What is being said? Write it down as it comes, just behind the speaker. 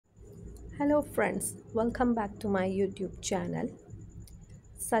Hello friends, welcome back to my YouTube channel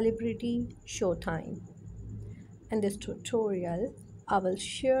Celebrity Showtime. In this tutorial, I will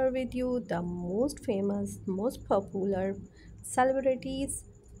share with you the most famous, most popular celebrities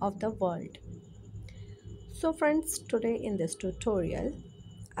of the world. So friends, today in this tutorial,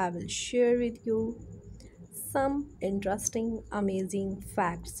 I will share with you some interesting, amazing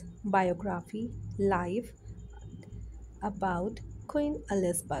facts, biography, life about Queen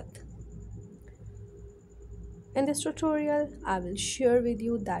Elizabeth. In this tutorial, I will share with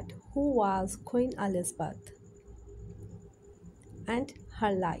you that who was Queen Elizabeth and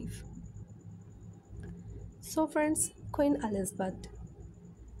her life. So friends, Queen Elizabeth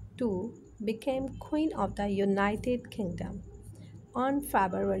II became Queen of the United Kingdom on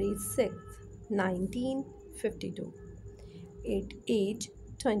February 6, 1952 at age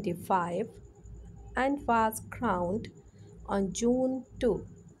 25 and was crowned on June 2,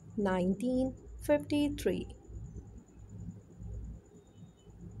 1953.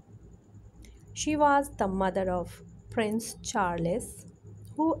 She was the mother of Prince Charles,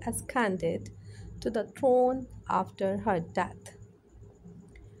 who ascended to the throne after her death,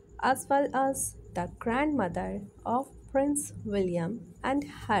 as well as the grandmother of Prince William and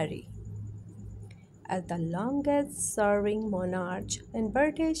Harry. As the longest serving monarch in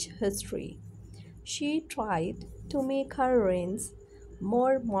British history, she tried to make her reigns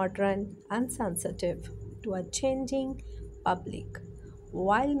more modern and sensitive to a changing public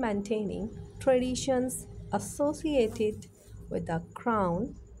while maintaining traditions associated with the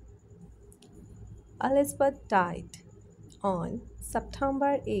crown. Elizabeth died on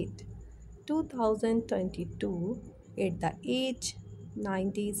September 8, 2022 at the age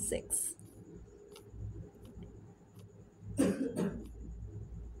 96.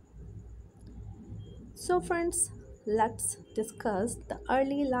 So friends, let's discuss the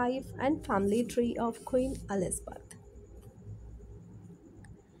early life and family tree of Queen Elizabeth.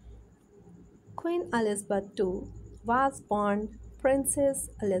 Queen Elizabeth II was born Princess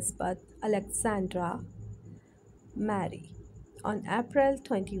Elizabeth Alexandra Mary on April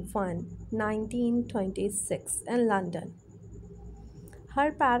 21, 1926 in London.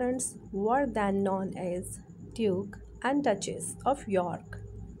 Her parents were then known as Duke and Duchess of York.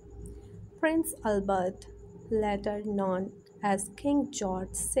 Prince Albert, later known as King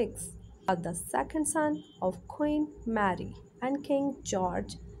George VI, was the second son of Queen Mary and King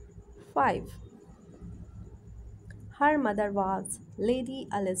George V. Her mother was Lady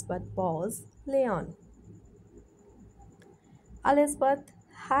Elizabeth Bowes Lyon. Elizabeth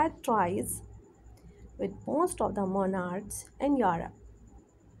had ties with most of the monarchs in Europe.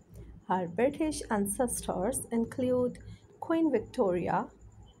 Her British ancestors include Queen Victoria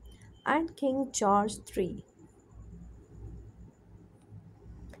and King George III.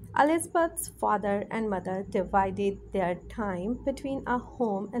 Elizabeth's father and mother divided their time between a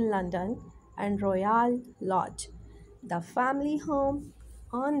home in London and Royal Lodge, the family home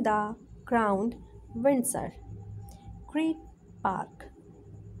on the ground Windsor Great Park.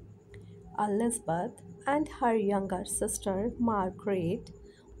 Elizabeth and her younger sister Margaret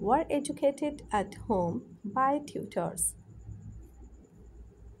were educated at home by tutors.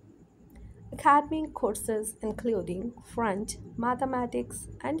 Academic courses including French, mathematics,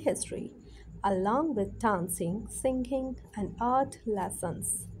 and history, along with dancing, singing, and art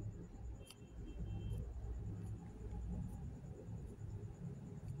lessons.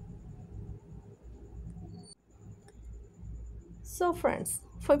 So, friends,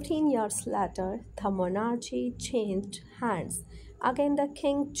 15 years later, the monarchy changed hands. Again, the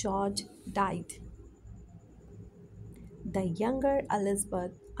King George died. The younger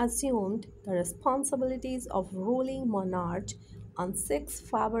Elizabeth assumed the responsibilities of ruling monarch on 6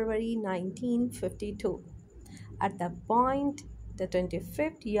 February 1952. At that point, the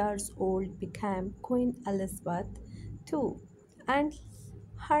 25 years old became Queen Elizabeth II, and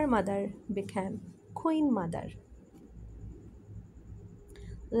her mother became Queen Mother.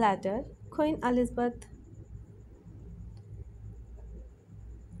 Later, Queen Elizabeth's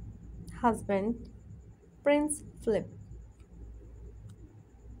husband, Prince Philip.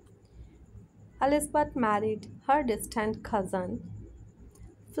 Elizabeth married her distant cousin,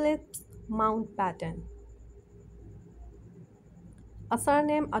 Philip Mountbatten, a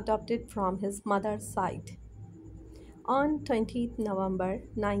surname adopted from his mother's side. On 20th November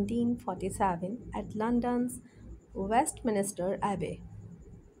 1947 at London's Westminster Abbey,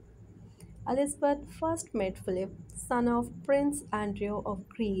 Elizabeth first met Philip, son of Prince Andrew of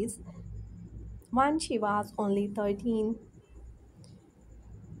Greece, when she was only 13.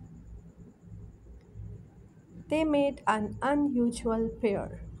 They made an unusual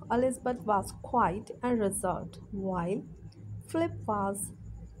pair. Elizabeth was quiet and reserved, while Philip was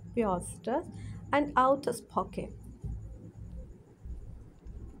boisterous and outspoken.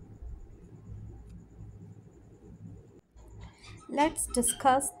 Let's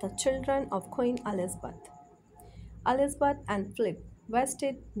discuss the children of Queen Elizabeth. Elizabeth and Philip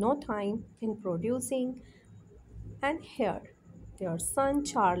wasted no time in producing an heir. Their son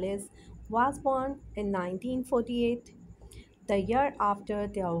Charles was born in 1948, the year after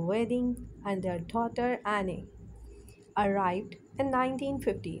their wedding, and their daughter Anne arrived in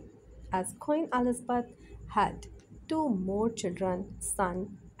 1950. As Queen Elizabeth had two more children,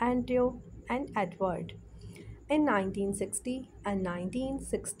 son Andrew and Edward, in 1960 and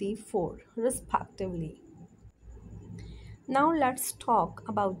 1964, respectively. Now let's talk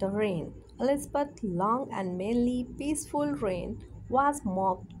about the reign. Elizabeth's long and mainly peaceful reign was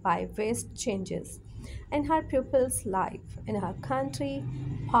marked by vast changes in her pupil's life, in her country,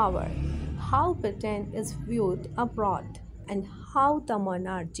 power, how Britain is viewed abroad, and how the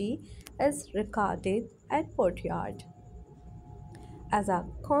monarchy is regarded at courtyard. As a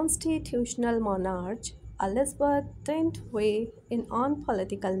constitutional monarch, Elizabeth didn't weigh in on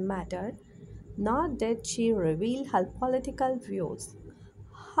political matter, nor did she reveal her political views.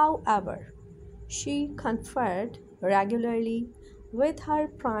 However, she conferred regularly with her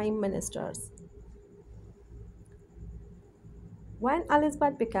prime ministers. When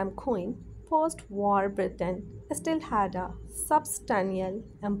Elizabeth became queen, post war Britain still had a substantial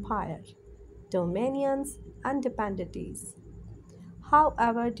empire, dominions, and dependencies.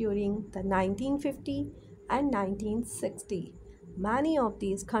 However, during the 1950 and 1960, many of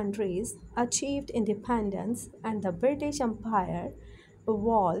these countries achieved independence and the British Empire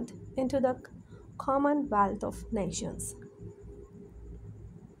evolved into the Commonwealth of Nations.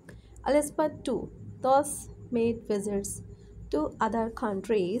 Elizabeth II thus made visits to other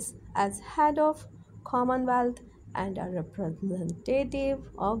countries as head of Commonwealth and a representative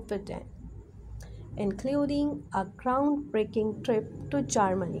of Britain, including a groundbreaking trip to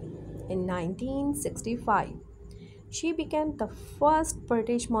Germany in 1965. She became the first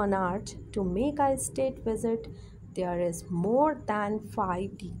British monarch to make a state visit there is more than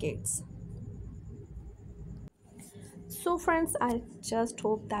 5 decades. So, friends, I just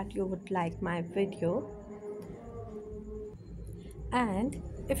hope that you would like my video. And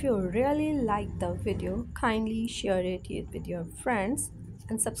if you really like the video, kindly share it with your friends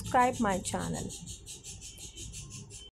and subscribe my channel.